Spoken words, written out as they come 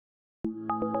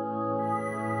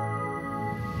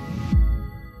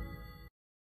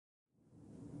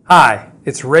Hi,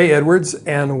 it's Ray Edwards,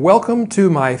 and welcome to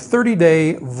my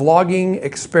 30-day vlogging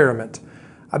experiment.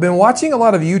 I've been watching a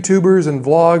lot of YouTubers and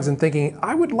vlogs and thinking,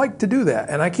 I would like to do that,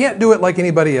 and I can't do it like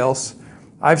anybody else.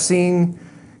 I've seen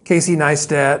Casey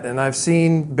Neistat, and I've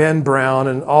seen Ben Brown,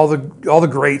 and all the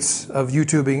greats of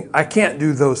YouTubing. I can't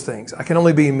do those things. I can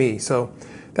only be me, so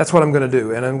that's what I'm going to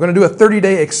do. And I'm going to do a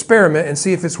 30-day experiment and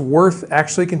see if it's worth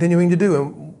actually continuing to do.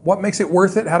 And what makes it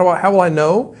worth it? How will I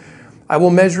know? I will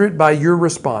measure it by your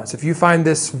response. If you find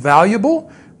this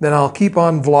valuable, then I'll keep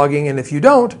on vlogging, and if you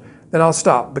don't, then I'll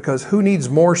stop, because who needs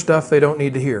more stuff they don't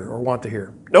need to hear or want to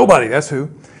hear? Nobody, that's who.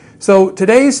 So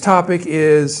today's topic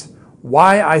is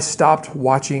why I stopped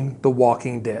watching The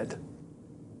Walking Dead.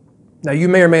 Now, you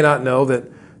may or may not know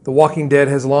that The Walking Dead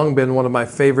has long been one of my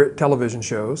favorite television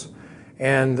shows,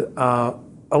 and a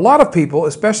lot of people,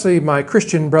 especially my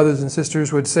Christian brothers and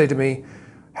sisters, would say to me,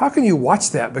 how can you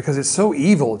watch that? Because it's so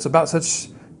evil. It's about such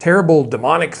terrible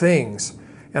demonic things.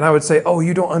 And I would say, oh,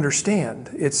 you don't understand.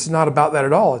 It's not about that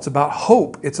at all. It's about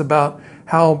hope. It's about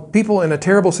how people in a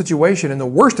terrible situation, in the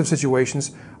worst of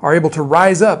situations, are able to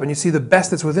rise up and you see the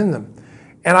best that's within them.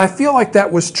 And I feel like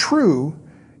that was true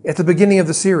at the beginning of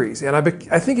the series. And I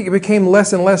think it became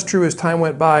less and less true as time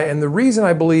went by. And the reason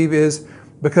I believe is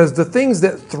because the things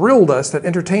that thrilled us, that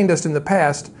entertained us in the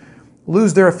past,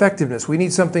 lose their effectiveness. We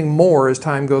need something more as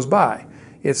time goes by.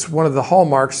 It's one of the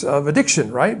hallmarks of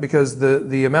addiction, right? Because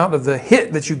the amount of the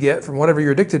hit that you get from whatever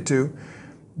you're addicted to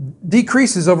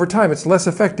decreases over time. It's less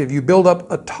effective. You build up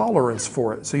a tolerance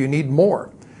for it, so you need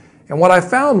more. And what I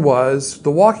found was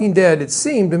The Walking Dead, it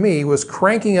seemed to me, was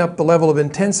cranking up the level of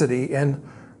intensity and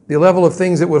the level of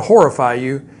things that would horrify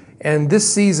you. And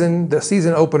this season, the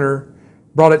season opener,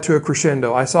 brought it to a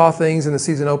crescendo. I saw things in the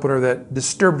season opener that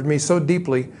disturbed me so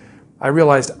deeply, I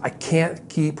realized I can't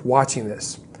keep watching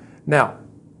this. Now,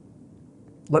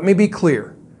 let me be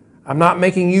clear. I'm not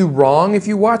making you wrong if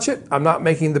you watch it. I'm not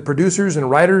making the producers and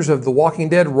writers of The Walking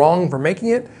Dead wrong for making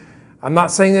it. I'm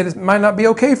not saying that it might not be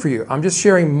okay for you. I'm just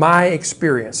sharing my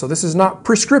experience. So this is not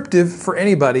prescriptive for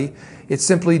anybody. It's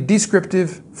simply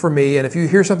descriptive for me. And if you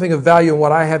hear something of value in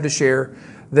what I have to share,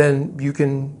 then you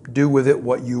can do with it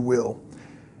what you will.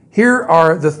 Here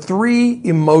are the 3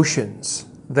 emotions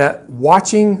that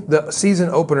watching the season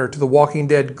opener to The Walking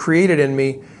Dead created in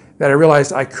me that I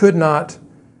realized I could not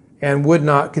and would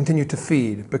not continue to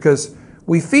feed, because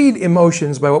we feed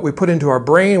emotions by what we put into our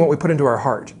brain and what we put into our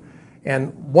heart.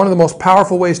 And one of the most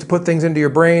powerful ways to put things into your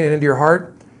brain and into your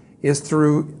heart is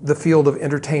through the field of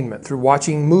entertainment, through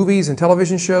watching movies and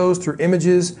television shows, through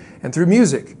images, and through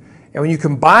music. And when you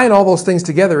combine all those things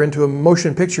together into a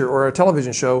motion picture or a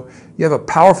television show, you have a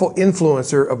powerful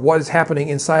influencer of what is happening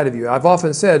inside of you. I've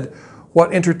often said,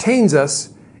 what entertains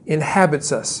us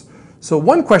inhabits us. So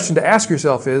one question to ask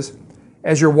yourself is,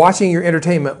 as you're watching your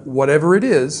entertainment, whatever it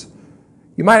is,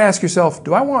 you might ask yourself,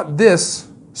 do I want this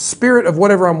spirit of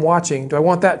whatever I'm watching, do I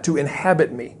want that to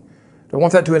inhabit me? Do I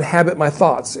want that to inhabit my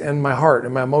thoughts and my heart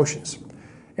and my emotions?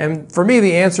 And for me,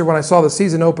 the answer when I saw the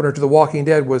season opener to The Walking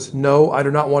Dead was no, I do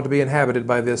not want to be inhabited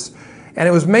by this. And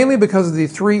it was mainly because of the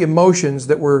 3 emotions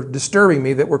that were disturbing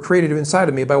me, that were created inside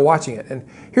of me by watching it. And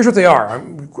here's what they are.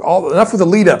 Enough with the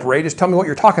lead up, Ray. Just tell me what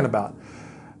you're talking about.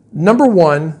 Number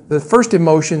 1, the first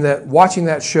emotion that watching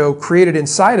that show created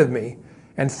inside of me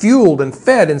and fueled and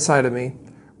fed inside of me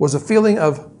was a feeling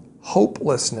of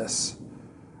hopelessness.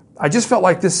 I just felt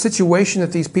like this situation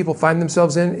that these people find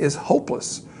themselves in is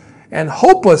hopeless. And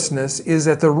hopelessness is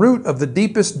at the root of the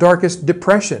deepest, darkest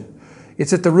depression.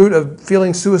 It's at the root of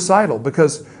feeling suicidal,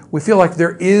 because we feel like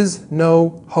there is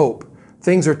no hope.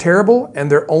 Things are terrible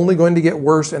and they're only going to get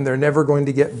worse and they're never going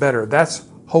to get better. That's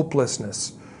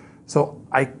hopelessness. So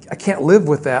I can't live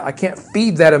with that. I can't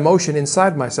feed that emotion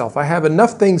inside myself. I have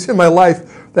enough things in my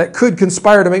life that could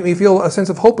conspire to make me feel a sense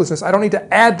of hopelessness. I don't need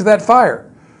to add to that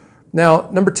fire. Now,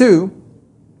 number 2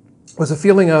 was a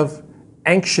feeling of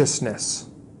anxiousness.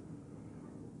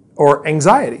 Or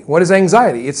anxiety. What is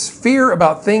anxiety? It's fear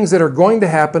about things that are going to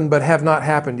happen but have not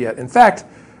happened yet. In fact,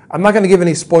 I'm not going to give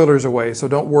any spoilers away, so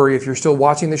don't worry if you're still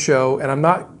watching the show, and I'm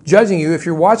not judging you. If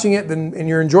you're watching it and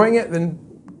you're enjoying it, then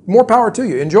more power to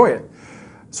you. Enjoy it.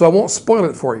 So I won't spoil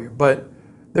it for you, but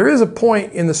there is a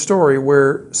point in the story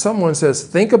where someone says,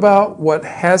 think about what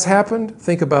has happened,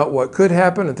 think about what could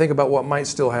happen, and think about what might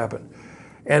still happen.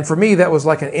 And for me, that was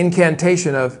like an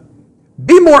incantation of,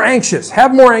 be more anxious,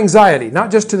 have more anxiety, not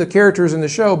just to the characters in the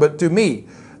show, but to me,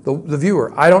 the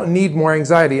viewer. I don't need more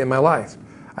anxiety in my life.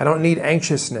 I don't need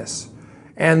anxiousness.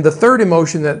 And the third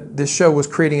emotion that this show was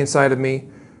creating inside of me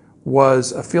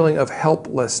was a feeling of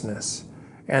helplessness.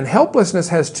 And helplessness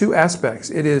has 2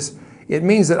 aspects. It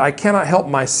means that I cannot help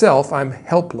myself, I'm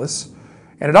helpless.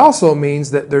 And it also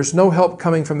means that there's no help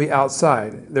coming from the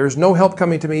outside. There's no help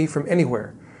coming to me from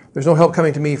anywhere. There's no help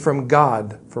coming to me from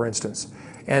God, for instance.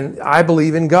 And I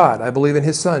believe in God. I believe in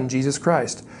His Son, Jesus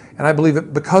Christ. And I believe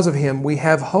that because of Him, we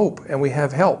have hope and we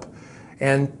have help.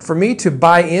 And for me to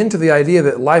buy into the idea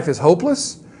that life is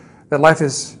hopeless, that life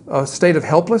is a state of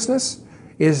helplessness,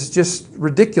 is just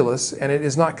ridiculous, and it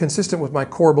is not consistent with my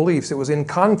core beliefs. It was in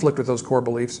conflict with those core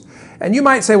beliefs. And you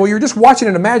might say, well, you're just watching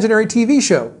an imaginary TV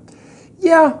show.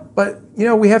 Yeah, but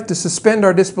we have to suspend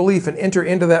our disbelief and enter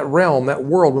into that realm, that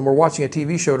world, when we're watching a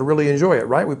TV show to really enjoy it,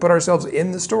 right? We put ourselves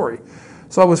in the story.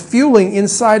 So I was fueling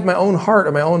inside my own heart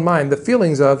and my own mind the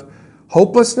feelings of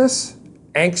hopelessness,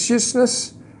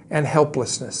 anxiousness, and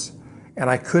helplessness. And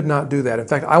I could not do that. In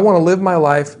fact, I want to live my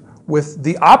life with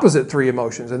the opposite three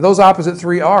emotions. And those opposite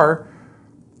three are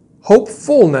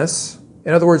hopefulness,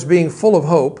 in other words, being full of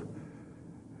hope,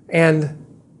 and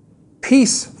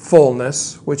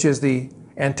peacefulness, which is the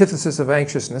antithesis of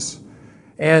anxiousness,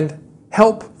 and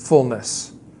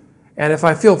helpfulness. And if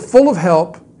I feel full of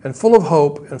help and full of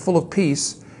hope and full of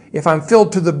peace, if I'm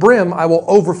filled to the brim, I will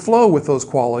overflow with those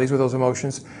qualities, with those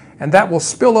emotions, and that will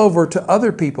spill over to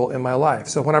other people in my life.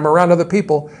 So when I'm around other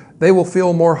people, they will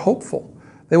feel more hopeful.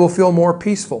 They will feel more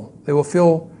peaceful. They will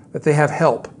feel that they have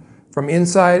help from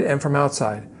inside and from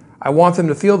outside. I want them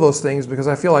to feel those things because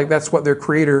I feel like that's what their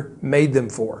Creator made them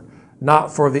for.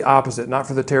 Not for the opposite, not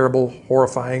for the terrible,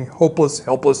 horrifying, hopeless,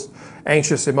 helpless,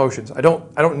 anxious emotions. I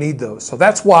don't need those. So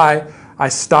that's why I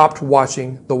stopped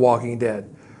watching The Walking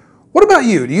Dead. What about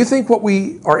you? Do you think what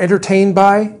we are entertained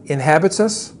by inhabits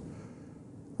us?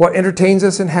 What entertains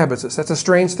us inhabits us. That's a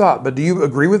strange thought, but do you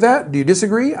agree with that? Do you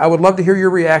disagree? I would love to hear your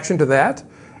reaction to that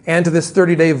and to this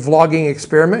 30-day vlogging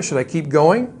experiment. Should I keep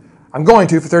going? I'm going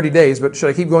to for 30 days, but should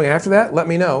I keep going after that? Let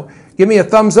me know. Give me a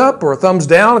thumbs up or a thumbs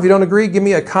down if you don't agree. Give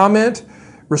me a comment.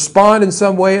 Respond in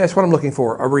some way. That's what I'm looking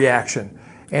for, a reaction.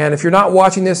 And if you're not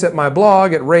watching this at my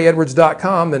blog at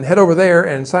rayedwards.com, then head over there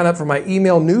and sign up for my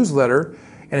email newsletter.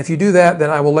 And if you do that, then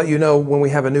I will let you know when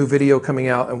we have a new video coming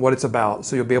out and what it's about.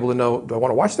 So you'll be able to know, do I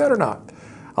want to watch that or not?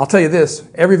 I'll tell you this,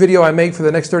 every video I make for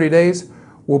the next 30 days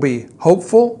will be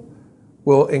hopeful,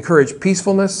 will encourage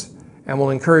peacefulness, and will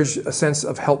encourage a sense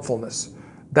of helpfulness.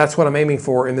 That's what I'm aiming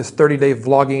for in this 30-day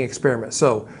vlogging experiment.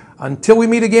 So until we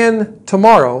meet again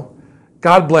tomorrow,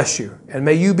 God bless you. And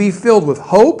may you be filled with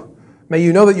hope. May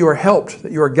you know that you are helped,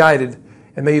 that you are guided,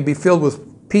 and may you be filled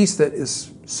with peace that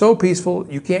is so peaceful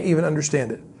you can't even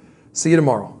understand it. See you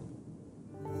tomorrow.